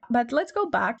But let's go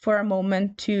back for a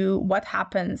moment to what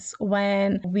happens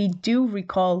when we do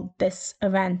recall this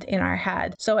event in our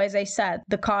head. So as I said,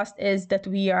 the cost is that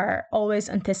we are always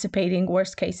anticipating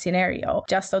worst case scenario,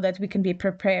 just so that we can be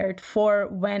prepared for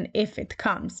if it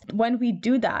comes. When we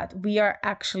do that, we are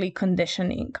actually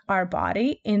conditioning our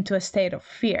body into a state of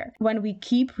fear. When we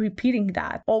keep repeating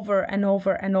that over and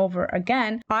over and over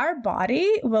again, our body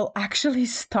will actually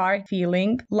start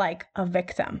feeling like a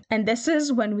victim. And this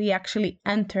is when we actually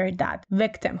enter that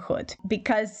victimhood.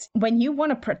 Because when you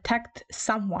want to protect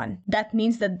someone, that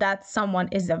means that someone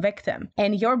is a victim.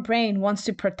 And your brain wants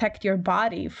to protect your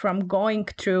body from going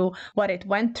through what it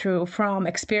went through, from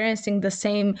experiencing the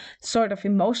same sort of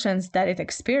emotions that it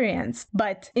experienced.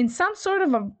 But in some sort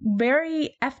of a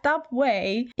very effed up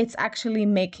way, it's actually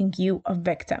making you a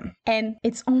victim. And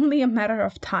it's only a matter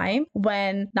of time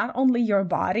when not only your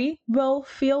body will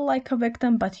feel like a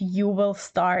victim, but you will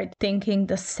start thinking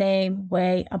the same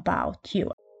way about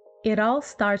you. It all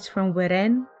starts from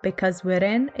within, because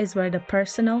within is where the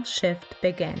personal shift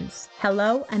begins.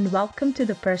 Hello and welcome to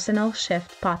the Personal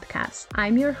Shift Podcast.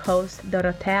 I'm your host,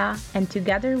 Dorotea, and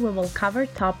together we will cover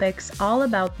topics all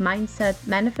about mindset,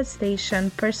 manifestation,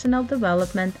 personal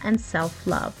development, and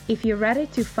self-love. If you're ready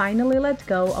to finally let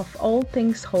go of all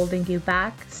things holding you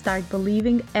back, start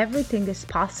believing everything is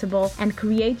possible, and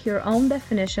create your own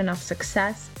definition of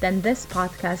success, then this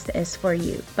podcast is for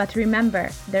you. But remember,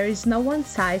 there is no one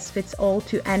size fits all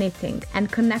to anything,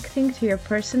 and connecting to your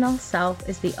personal self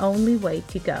is the only way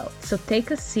to go. So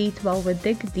take a seat while we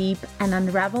dig deep and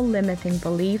unravel limiting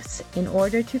beliefs in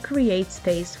order to create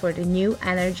space for the new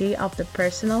energy of the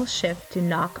personal shift to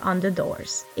knock on the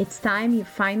doors. It's time you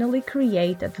finally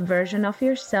create that version of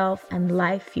yourself and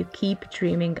life you keep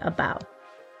dreaming about.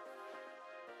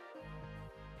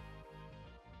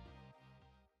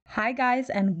 Hi guys,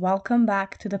 and welcome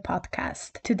back to the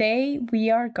podcast. Today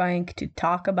we are going to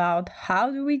talk about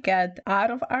how do we get out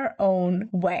of our own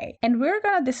way. And we're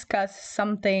going to discuss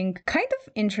something kind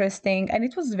of interesting, and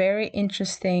it was very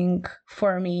interesting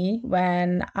for me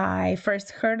when I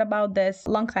first heard about this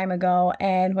a long time ago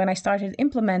and when I started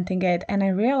implementing it, and I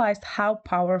realized how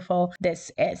powerful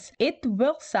this is. It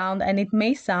will sound, and it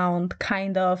may sound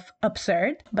kind of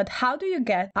absurd, but how do you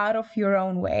get out of your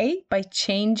own way? By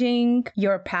changing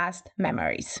your past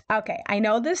memories. Okay, I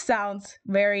know this sounds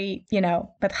very,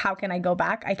 but how can I go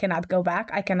back? I cannot go back.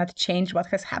 I cannot change what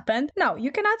has happened. No,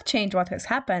 you cannot change what has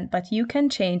happened, but you can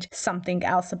change something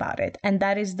else about it. And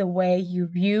that is the way you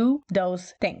view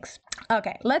those things.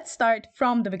 Okay, let's start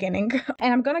from the beginning.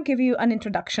 And I'm going to give you an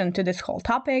introduction to this whole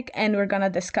topic, and we're going to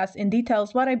discuss in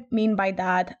details what I mean by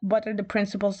that, what are the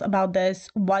principles about this,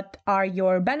 what are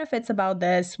your benefits about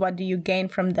this, what do you gain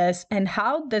from this, and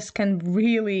how this can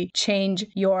really change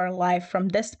your life from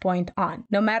this point on.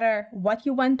 No matter what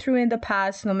you went through in the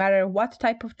past, no matter what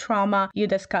type of trauma you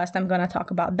discussed, I'm going to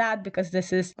talk about that because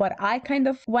this is what I kind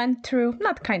of went through,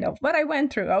 what I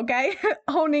went through, okay?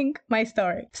 Owning my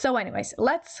story. So anyways,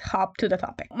 let's hop to the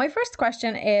topic. My first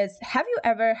question is, have you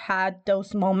ever had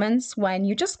those moments when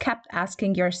you just kept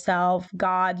asking yourself,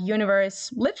 God, universe,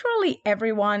 literally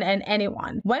everyone and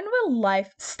anyone, when will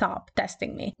life stop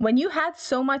testing me? When you had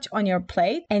so much on your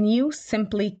plate and you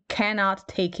simply cannot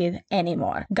take it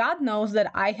anymore. God knows that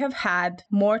I have had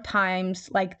more times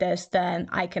like this than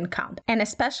I can count, and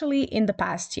especially in the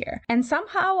past year. And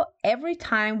somehow every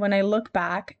time when I look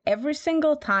back, every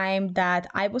single time that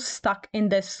I was stuck in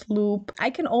this loop, I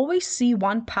can always see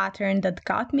one pattern that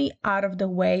got me out of the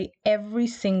way every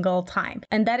single time.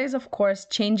 And that is, of course,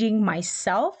 changing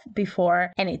myself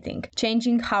before anything,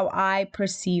 changing how I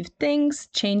perceive things,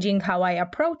 changing how I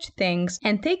approach things,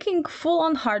 and taking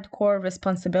full-on hardcore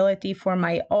responsibility for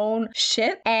my own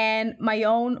shit and my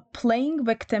own playing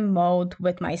victim mode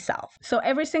with myself. So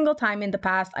every single time in the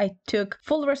past, I took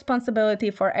full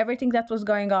responsibility for everything that was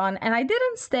going on, and I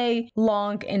didn't stay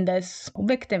long in this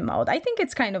victim mode. I think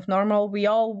it's kind of normal. We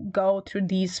all go through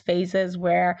these phases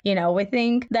where, we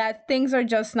think that things are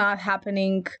just not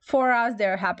happening for us,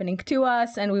 they're happening to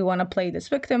us, and we want to play this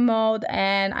victim mode.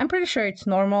 And I'm pretty sure it's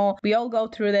normal. We all go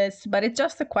through this, but it's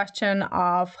just a question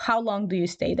of how long do you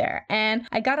stay there. And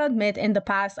I gotta admit, in the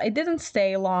past, I didn't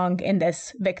stay long in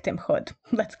this victimhood.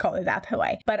 Let's call it that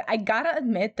way. But I gotta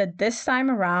admit that this time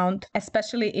around,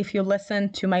 especially if you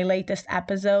listen to my latest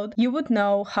episode, you would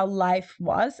know how life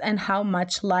was and how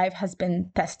much life has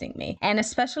been testing me. And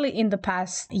especially in the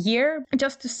past year,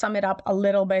 just to sum it up a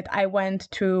little bit, I went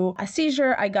through a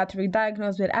seizure. I got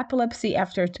re-diagnosed with epilepsy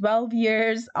after 12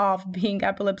 years of being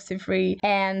epilepsy free.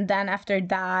 And then after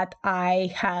that,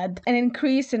 I had an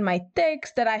increase in my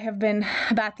tics that I have been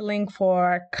battling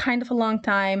for kind of a long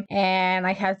time, and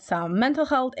I had some mental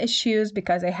health issues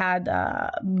because I had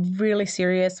a really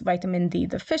serious vitamin D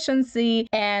deficiency,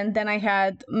 and then I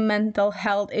had mental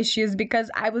health issues because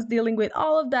I was dealing with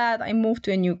all of that. I moved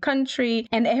to a new country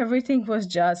and everything was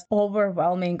just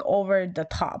overwhelming, over the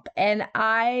top, and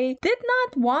I did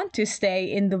not want to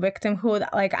stay in the victimhood.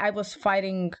 Like, I was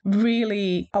fighting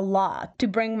really a lot to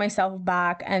bring myself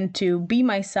back and to be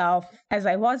myself as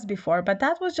I was before, but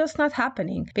that was just not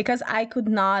happening because I could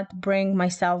not bring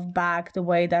myself back the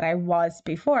way that I was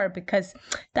before, because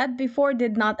that before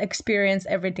did not experience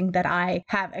everything that I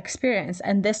have experienced.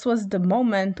 And this was the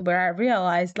moment where I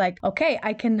realized, like, okay,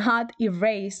 I cannot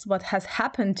erase what has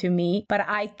happened to me, but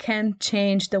I can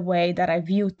change the way that I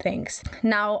view things.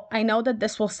 Now, I know that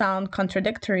this will sound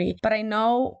contradictory, but I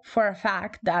know for a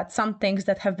fact that some things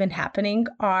that have been happening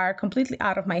are completely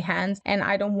out of my hands, and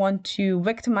I don't want to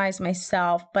victimize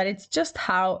myself, but it's just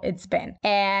how it's been,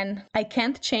 and I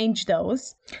can't change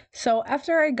those. So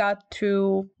after I got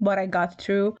through what I got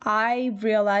through, I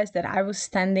realized that I was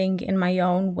standing in my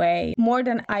own way more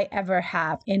than I ever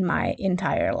have in my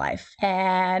entire life.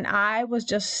 And I was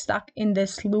just stuck in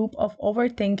this loop of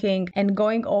overthinking and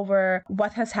going over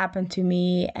what has happened to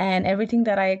me and everything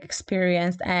that I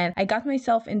experienced. And I got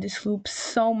myself in this loop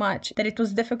so much that it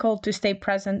was difficult to stay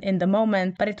present in the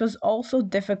moment, but it was also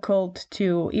difficult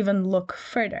to even look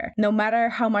further, no matter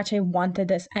how much I wanted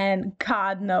this. And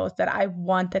God knows that I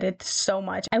wanted it so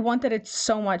much. I wanted it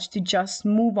so much to just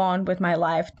move on with my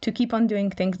life, to keep on doing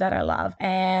things that I love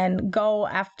and go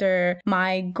after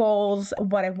my goals,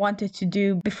 what I wanted to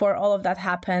do before all of that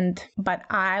happened. But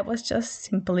I was just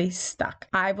simply stuck.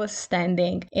 I was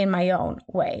standing in my own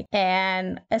way.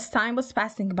 And as time was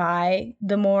passing by,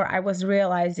 the more I was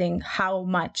realizing how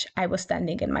much I was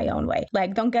standing in my own way.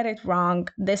 Like, don't get it wrong.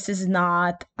 This is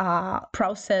not a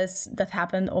process that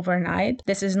happened overnight.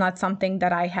 This is not something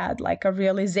that I had like a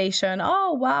realization,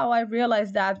 oh wow, I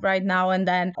realized that right now, and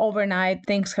then overnight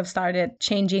things have started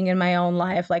changing in my own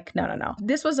life. Like, no.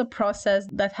 This was a process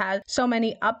that had so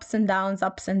many ups and downs,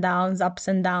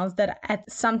 that at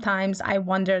sometimes I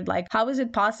wondered, like, how is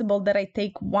it possible that I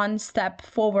take one step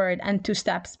forward and 2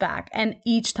 steps back? And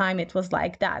each time it was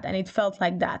like that, and it felt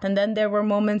like that. And then there were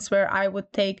moments where I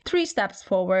would take 3 steps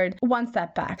forward, 1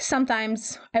 step back.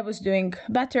 Sometimes I was doing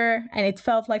better and it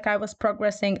felt like I was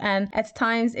progressing, and at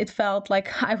times it felt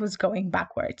like I was going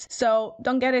backwards. So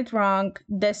don't get it wrong.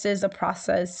 This is a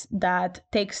process that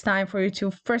takes time for you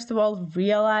to, first of all,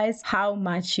 realize how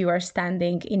much you are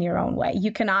standing in your own way.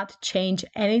 You cannot change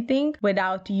anything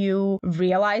without you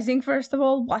realizing, first of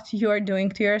all, what you are doing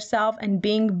to yourself and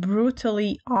being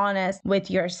brutally honest with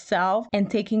yourself and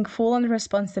taking full on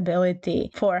responsibility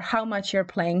for how much you're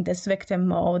playing this victim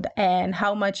mode and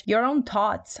how much your own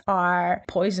thoughts are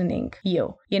poisoning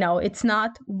you. You know, it's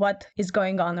not what is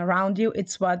going on around you,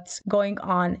 it's what's going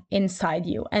on inside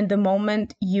you. And the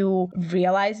moment you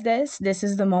realize this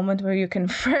is the moment where you can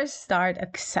first start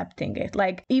accepting it.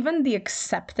 Like, even the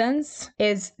acceptance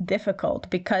is difficult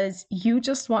because you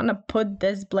just want to put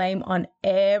this blame on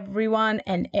everyone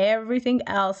and everything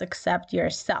else except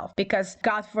yourself, because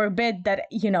God forbid that,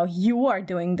 you are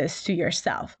doing this to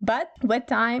yourself. But with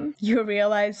time, you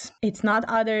realize it's not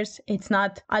others, it's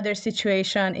not other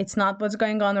situation, it's not what's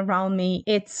going on around me,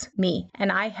 it's me.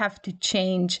 And I have to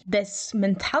change this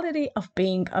mentality of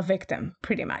being a victim,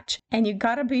 pretty much. And you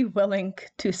gotta be willing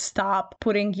to stop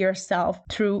putting yourself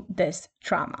through this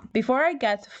trauma. Before I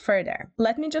get further,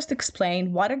 let me just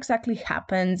explain what exactly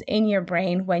happens in your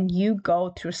brain when you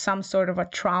go through some sort of a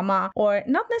trauma, or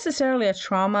not necessarily a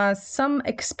trauma, some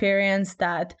experience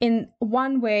that in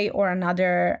one way or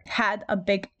another had a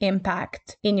big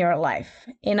impact in your life,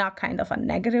 in a kind of a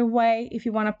negative way, if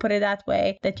you want to put it that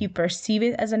way, that you perceive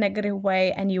it as a negative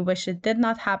way and you wish it did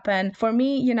not happen. For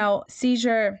me,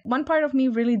 seizure, one part of me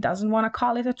really doesn't want to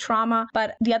call it a trauma,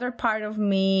 but the other part of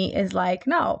me is like,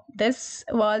 no, this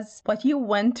was what you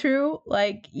went through.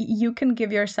 Like, you can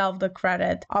give yourself the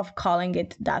credit of calling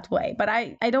it that way. But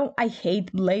I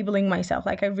hate labeling myself.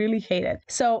 Like, I really hate it.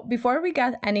 So before we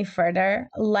get any further,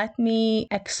 let me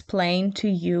explain to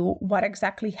you what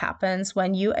exactly happens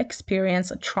when you experience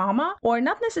a trauma, or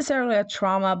not necessarily a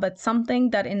trauma, but something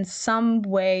that in some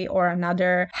way or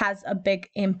another has a big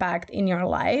impact in your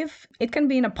life. It can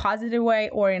be in a positive way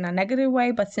or in a negative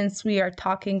way, but since we are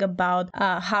talking about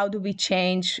how do we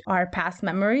change our past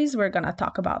memories, we're going to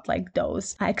talk about like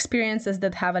those experiences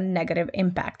that have a negative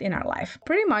impact in our life.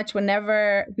 Pretty much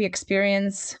whenever we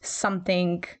experience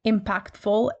something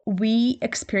impactful, we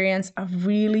experience a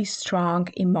really strong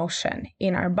emotion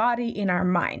in our body, in our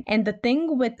mind. And the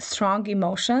thing with strong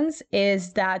emotions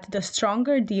is that the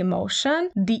stronger the emotion,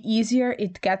 the easier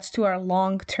it gets to our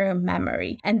long-term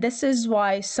memory. And this is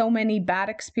why so many bad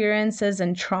experiences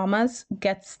and traumas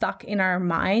get stuck in our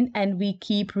mind, and we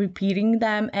keep repeating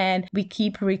them and we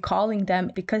keep recalling them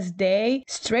because they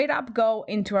straight up go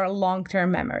into our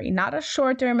long-term memory. Not a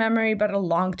short-term memory, but a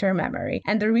long-term memory.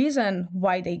 And the reason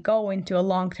why they go into a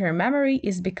long-term memory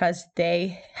is because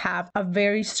they have a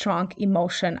very strong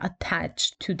emotion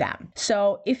attached to them.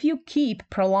 So if you keep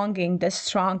prolonging this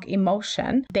strong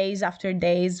emotion days after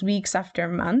days, weeks after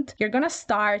month, you're going to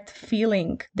start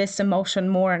feeling this emotion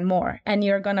more and more. And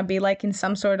you're going to be like in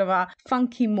some sort of a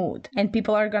funky mood. And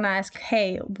people are going to ask,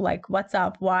 hey, like, what's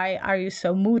up? Why are you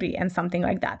so moody? And something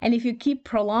like that. And if you keep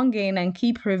prolonging and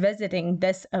keep revisiting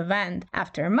this event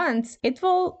after months, it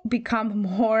will become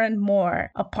more and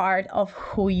more a part of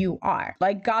who you are.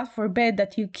 Like, God forbid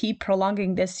that you keep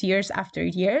prolonging this years after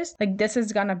years. Like, this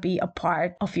is going to be a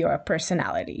part of your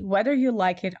personality, whether you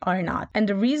like it or not. And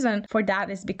the reason for that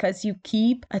is because you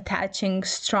keep attaching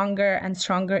stronger and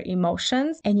stronger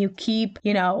emotions, and you keep,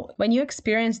 when you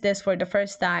experience this for the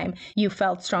first time, you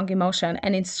felt strong emotion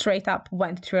and it straight up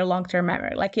went through a long-term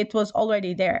memory. Like, it was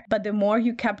already there. But the more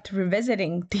you kept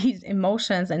revisiting these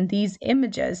emotions and these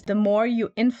images, the more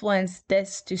you influence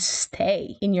this to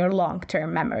stay in your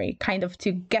long-term memory, kind of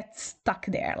to get stuck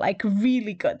there, like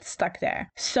really good stuck there.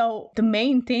 So the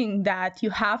main thing that you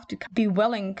have to be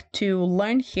willing to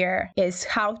learn here is,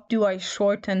 how do I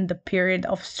shorten the period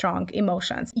of strong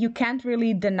emotions? You can't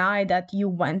really deny that you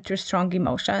went through strong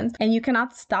emotions and you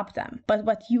cannot stop them. But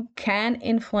what you can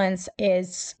influence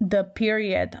is the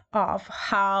period of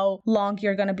how long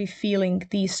you're going to be feeling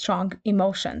these strong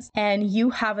emotions. And you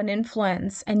have an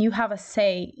influence and you have a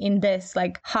say in this,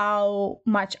 like how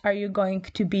much are you going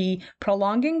to be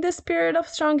prolonging this period of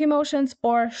strong emotions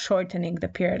or shortening the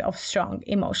period of strong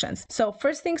emotions. So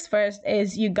first things first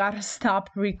is you gotta stop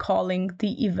recalling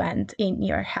the event in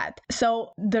your head.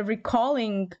 So the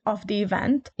recalling of the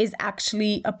event is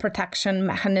actually a protection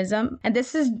mechanism. And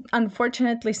this is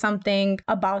unfortunately something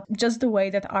about just the way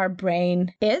that our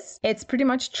brain is. It's pretty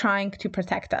much trying to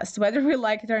protect us. Whether we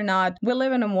like it or not, we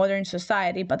live in a modern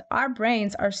society, but our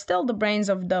brains are still the brains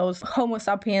of those Homo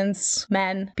sapiens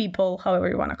men, people, however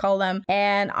you want to call them.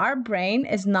 And our brain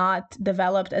is not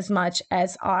developed as much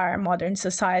as our modern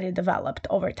society developed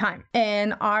over time.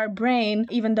 And our brain,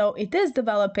 even though it is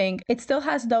developing, it still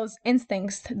has those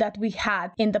instincts that we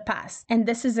had in the past. And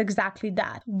this is exactly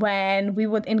that. When we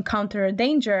would encounter a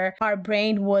danger, our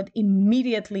brain would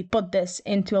immediately put this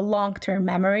into a long-term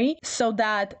memory so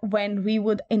that when we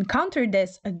would encounter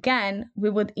this again, we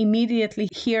would immediately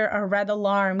hear a red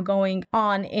alarm going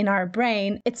on in our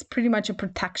brain. It's pretty much a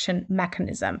protection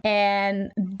mechanism.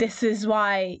 And this is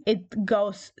why it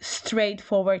goes straight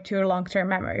forward to your long-term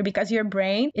memory, because your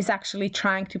brain is actually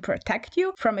trying to protect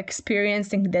you from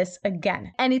experiencing this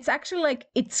again. And it's actually like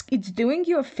it's doing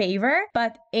you a favor,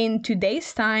 but in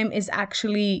today's time is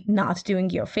actually not doing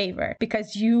you a favor,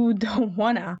 because you don't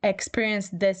want to experience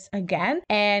this again.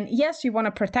 And yes, you want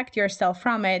to protect yourself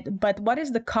from it, but what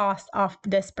is the cost of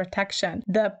this protection?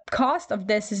 The cost of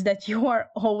this is that you are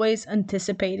always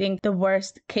anticipating the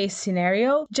worst case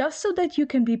scenario just so that you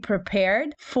can be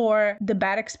prepared for the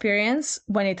bad experience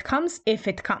when it comes, if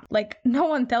it comes. Like, no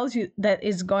one tells you that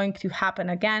it's going to happen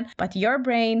again, but your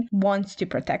brain wants to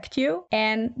protect you.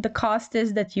 And the cost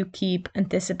is that you keep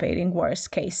anticipating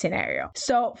worst case scenario.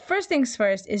 So first things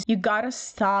first is you gotta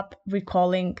stop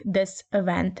recalling this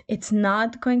event. It's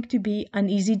not going to be an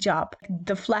easy job.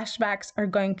 The flashbacks are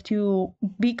going to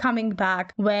be coming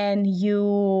back when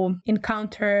you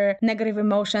encounter negative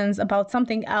emotions about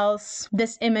something else.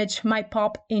 This image might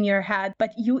pop in your head,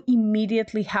 but you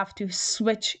immediately have to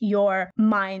switch your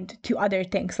mind to other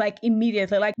things. Like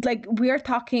immediately, like we're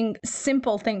talking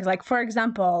simple things. Like, for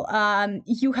example,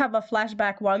 you have a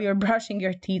flashback while you're brushing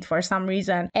your teeth for some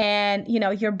reason, and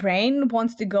your brain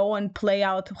wants to go and play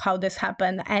out how this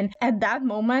happened. And at that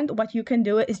moment, what you can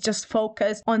do is just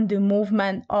focus on the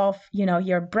movement of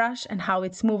your brush and how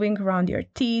it's moving around your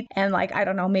teeth. And like, I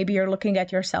don't know, maybe you're looking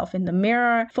at yourself in the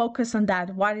mirror. Focus on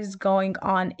that, what is going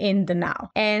on in the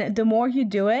now. And the more you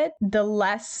do it, the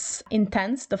less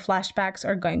intense the flashbacks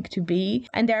are going to be,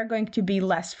 and they're going to be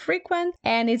less frequent,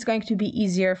 and it's going to be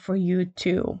easier for you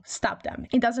to stop them.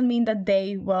 It doesn't mean that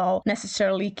they will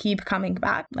necessarily keep coming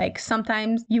back. Like,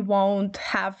 sometimes you won't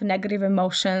have negative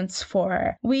emotions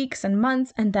for weeks and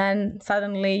months, and then then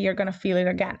suddenly you're going to feel it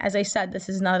again. As I said, this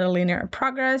is not a linear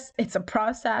progress, it's a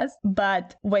process,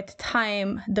 but with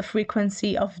time, the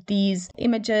frequency of these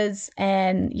images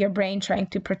and your brain trying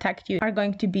to protect you are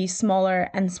going to be smaller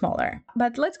and smaller.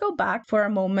 But let's go back for a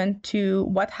moment to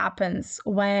what happens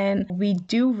when we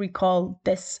do recall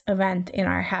this event in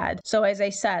our head. So as I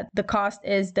said, the cost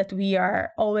is that we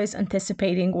are always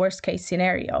anticipating worst case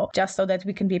scenario, just so that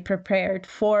we can be prepared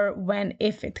for when,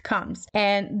 if it comes.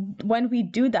 And when we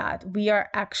do that, we are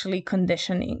actually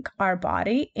conditioning our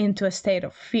body into a state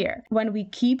of fear. When we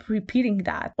keep repeating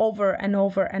that over and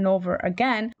over and over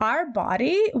again, our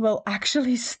body will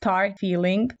actually start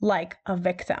feeling like a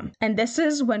victim. And this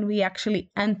is when we actually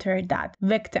enter that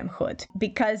victimhood.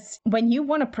 Because when you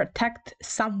want to protect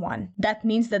someone, that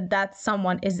means that that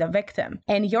someone is a victim.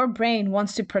 And your brain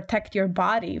wants to protect your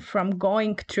body from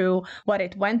going through what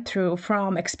it went through,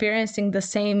 from experiencing the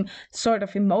same sort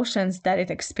of emotions that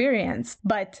it experienced.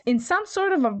 But in some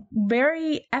sort of a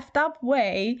very effed up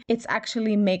way, it's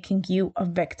actually making you a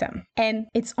victim. And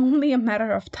it's only a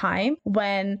matter of time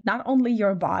when not only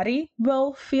your body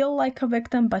will feel like a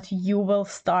victim, but you will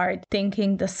start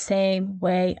thinking the same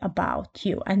way about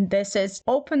you. And this is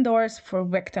open doors for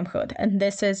victimhood. And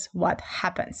this is what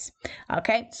happens.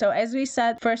 Okay, so as we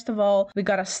said, first of all, we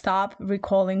gotta stop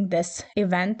recalling this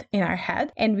event in our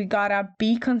head, and we gotta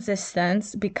be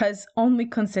consistent, because only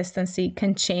consistency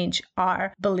can change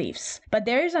our beliefs. But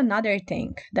there is another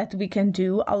thing that we can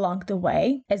do along the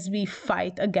way as we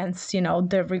fight against,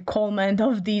 the recallment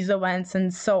of these events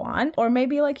and so on. Or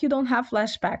maybe like you don't have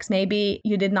flashbacks, maybe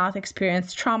you did not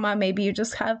experience trauma, maybe you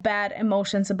just have bad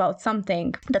emotions about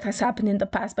something that has happened in the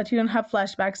past, but you don't have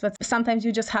flashbacks. But sometimes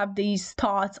you just have these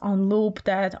thoughts on loop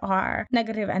that are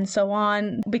negative and so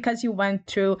on, because you went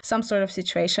through some sort of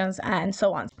situations and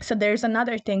so on. So there's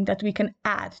another thing that we can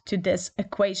add to this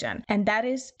equation, and that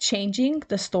is changing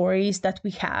the stories that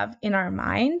we have in our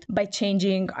mind by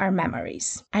changing our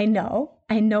memories. I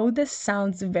know this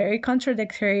sounds very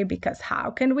contradictory, because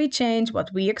how can we change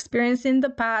what we experienced in the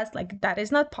past? Like, that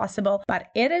is not possible, but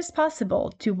it is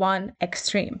possible to one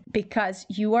extreme, because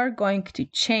you are going to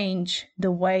change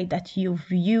the way that you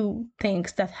view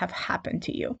things that have happened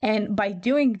to you. And by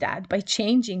doing that, by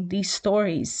changing these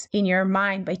stories in your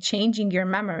mind, by changing your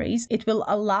memories, it will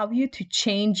allow you to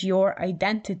change your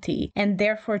identity and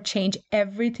therefore change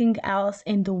everything else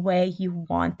in the way you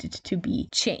want it to be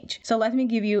changed. So let me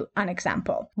give you an example.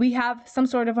 We have some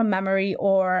sort of a memory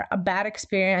or a bad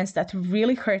experience that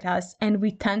really hurt us, and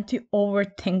we tend to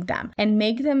overthink them and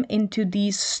make them into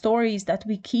these stories that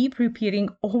we keep repeating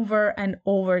over and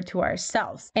over to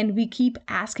ourselves. And we keep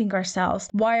asking ourselves,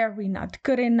 why are we not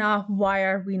good enough? Why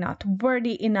are we not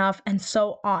worthy enough? And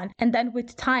so on. And then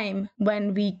with time,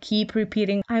 when we keep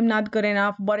repeating, I'm not good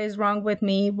enough, what is wrong with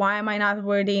me? Why am I not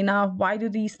worthy enough? Why do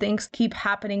these things keep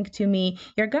happening to me?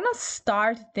 You're gonna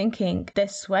start thinking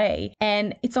this way.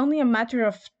 And it's only a matter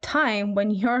of time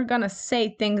when you're gonna say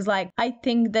things like, I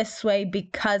think this way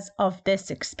because of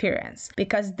this experience,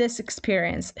 because this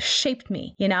experience shaped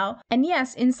me, And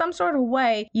yes, in some sort of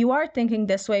way, you are thinking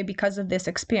this way because of this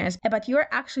experience, but you're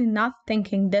actually not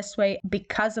thinking this way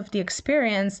because of the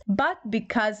experience, but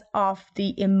because of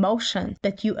the emotion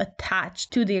that you attach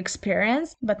to the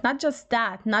experience. But not just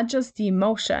that, not just the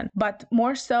emotion, but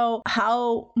more so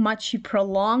how much you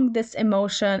prolong this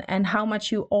emotion and how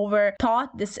much you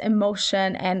thought this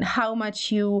emotion and how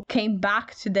much you came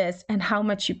back to this and how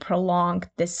much you prolonged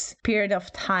this period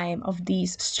of time of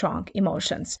these strong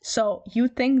emotions. So you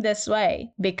think this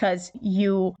way because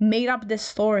you made up this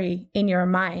story in your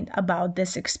mind about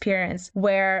this experience,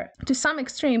 where to some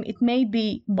extreme it may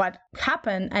be what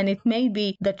happened and it may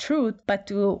be the truth, but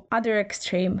to other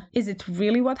extreme, is it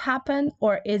really what happened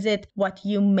or is it what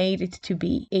you made it to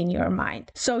be in your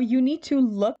mind? So you need to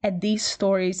look at these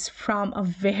stories from a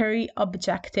very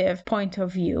objective point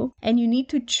of view, and you need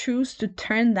to choose to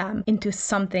turn them into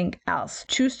something else.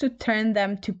 Choose to turn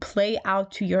them to play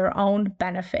out to your own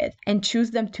benefit and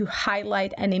choose them to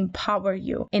highlight and empower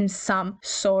you in some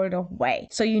sort of way.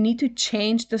 So you need to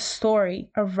change the story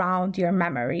around your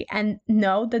memory and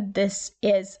know that this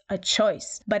is a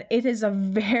choice, but it is a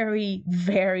very,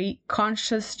 very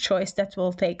conscious choice that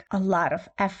will take a lot of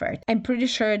effort. I'm pretty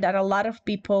sure that a lot of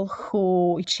people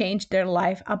who change their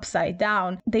life upside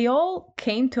down, they all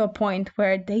came to a point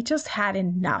where they just had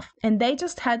enough, and they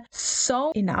just had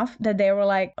so enough that they were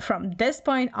like, from this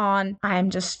point on, I am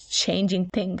just changing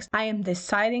things. I am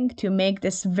deciding to make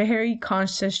this very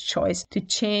conscious choice to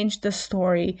change the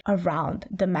story around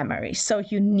the memory. So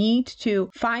you need to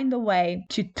find a way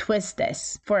to twist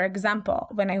this. For example,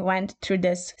 when I went through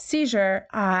this seizure,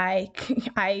 I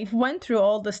went through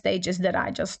all the stages that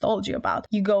I just told you about.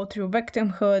 You go through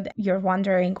victimhood, you're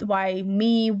wondering, why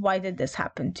me? Why did this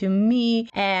happen to me?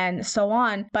 And so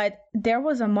on. But there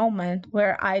was a moment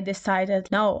where I decided,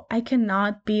 no, I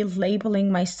cannot be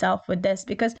labeling myself with this,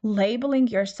 because labeling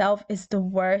yourself is the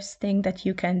worst thing that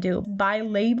you can do. By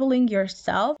labeling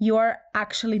yourself, you are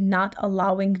actually not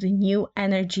allowing the new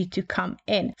energy to come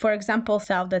in. For example,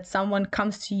 that someone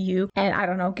comes to you and, I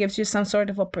don't know, gives you some sort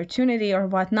of opportunity or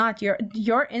whatnot,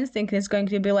 your instinct is going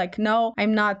to be like, no,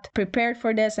 I'm not prepared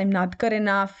for this, I'm not good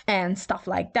enough, and stuff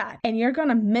like that. And you're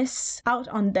gonna miss out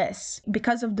on this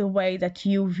because of the way that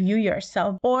you view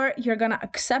yourself. Or you're gonna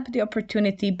accept the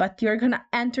opportunity, but you're gonna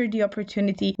enter the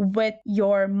opportunity with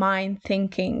your mind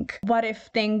thinking, what if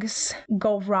things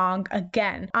go wrong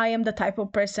again? I am the type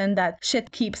of person that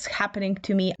shit keeps happening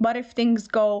to me. What if things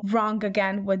go wrong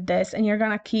again with this? And you're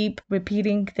gonna keep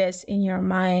repeating this in your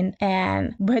mind,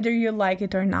 and whether you like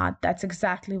it or not, that's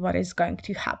exactly what is going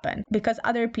to happen, because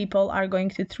other people are going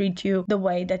to treat you the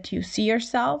way that you see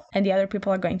yourself, and the other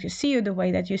people are going to see you the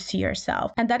way that you see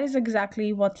yourself. And that is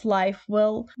exactly what life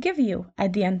will give you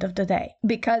at the end of the day,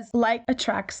 because like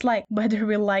attracts like, whether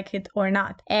we like it or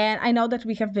not. And I know that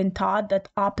we have been taught that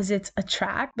opposites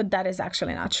attract, but that is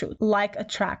actually not true. Like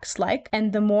attracts like,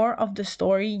 and the more of the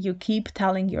story you keep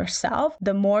telling yourself,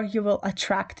 the more you will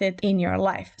attract it in your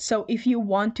life. So if you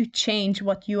want to change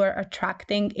what you are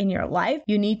attracting in your life,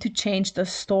 you need to change the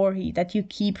story that you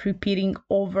keep repeating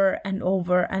over and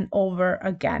over and over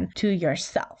again to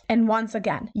yourself. And once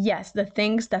again, yes, the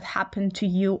things that happen to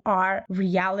you are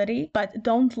reality, but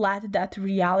don't let that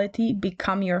reality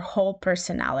become your whole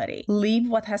personality. Leave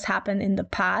what has happened in the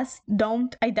past.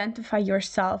 Don't identify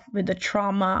yourself with the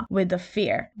trauma, with the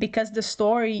fear, because the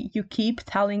story you keep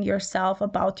telling yourself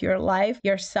about your life,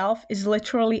 yourself, is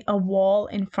literally a wall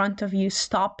in front of you,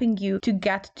 stopping you to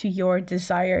get to your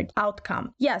desired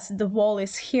outcome. Yes, the wall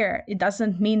is here. It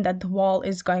doesn't mean that the wall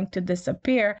is going to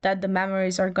disappear, that the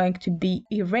memories are going to be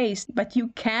erased, but you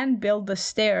can build the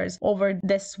stairs over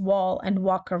this wall and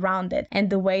walk around it. And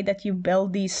the way that you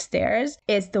build these stairs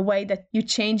is the way that you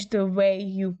change the way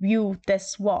you view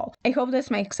this wall. I hope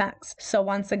this makes sense. So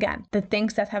once again, the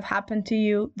things that have happened to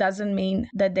you doesn't mean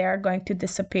that they are going to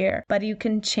disappear, but you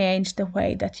can change the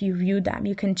way that you view them.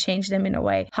 You can change them in a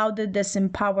way. How did this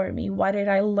empower me? What did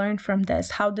I learn from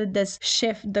this? How did this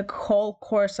shift the whole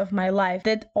course of my life?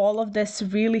 Did all of this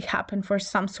really happen for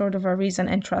some sort of a reason?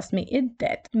 And trust me, it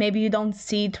did. Maybe you don't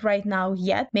see it right now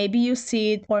yet. Maybe you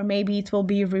see it, or maybe it will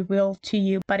be revealed to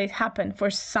you, but it happened for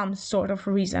some sort of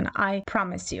reason. I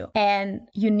promise you. And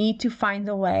you need to find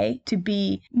a way to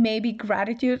be, maybe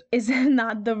gratitude is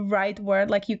not the right word.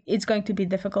 Like it's going to be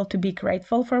difficult to be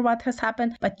grateful for what has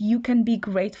happened, but you can be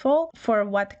grateful for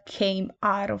what came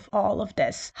out of all of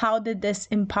this. How did this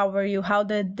empower you? How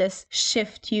did this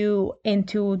shift you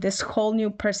into this whole new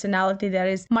personality that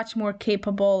is much more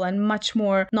capable and much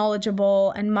more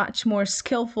knowledgeable and much more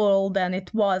skillful than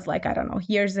it was, like, I don't know,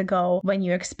 years ago when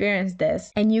you experienced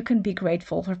this? And you can be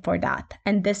grateful for that.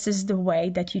 And this is the way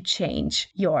that you change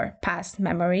your past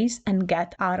memories and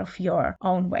get out of your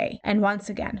own way. And once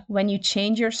again, when you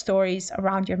change your stories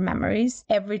around your memories,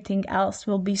 everything else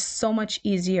will be so much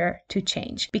easier to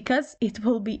change, because it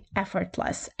will be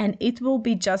effortless and it will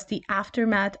be just the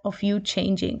aftermath of you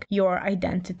changing your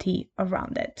identity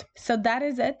around it. So that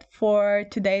is it for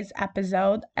today's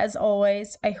episode. As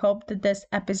always, I hope that this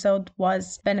episode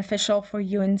was beneficial for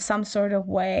you in some sort of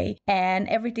way, and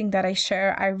everything that I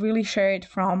share, I really share it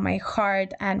from my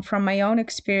heart and from my own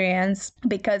experience,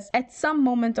 because at some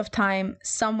moment of time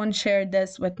someone shared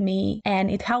this with me and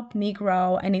it helped me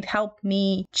grow and it helped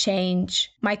me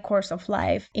change my course of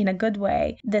life in a good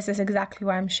way. This is exactly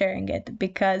why I'm sharing it,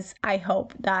 because I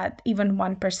hope that even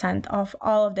 1% of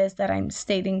all of this that I'm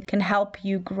stating can help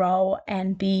you grow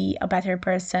and be a better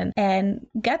person and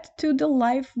get to the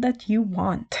life that you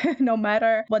want. No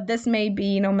matter what this may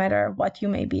be, no matter what you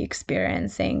may be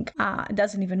experiencing, it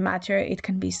doesn't even matter. It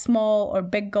can be small or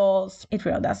big goals. It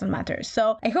really doesn't matter.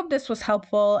 So I hope this was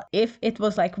helpful. If it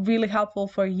was like really helpful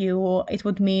for you, it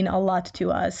would mean a lot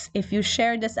to us. If you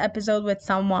share this episode with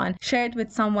someone, share it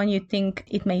with someone you think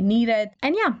it may need it.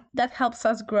 And yeah, that helps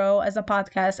us grow as a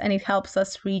podcast and it helps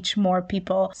us reach more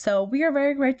people. So we are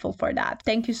very grateful for that.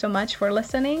 Thank you so much for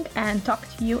listening, and talk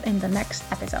to you in the next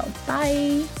episode.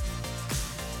 Bye.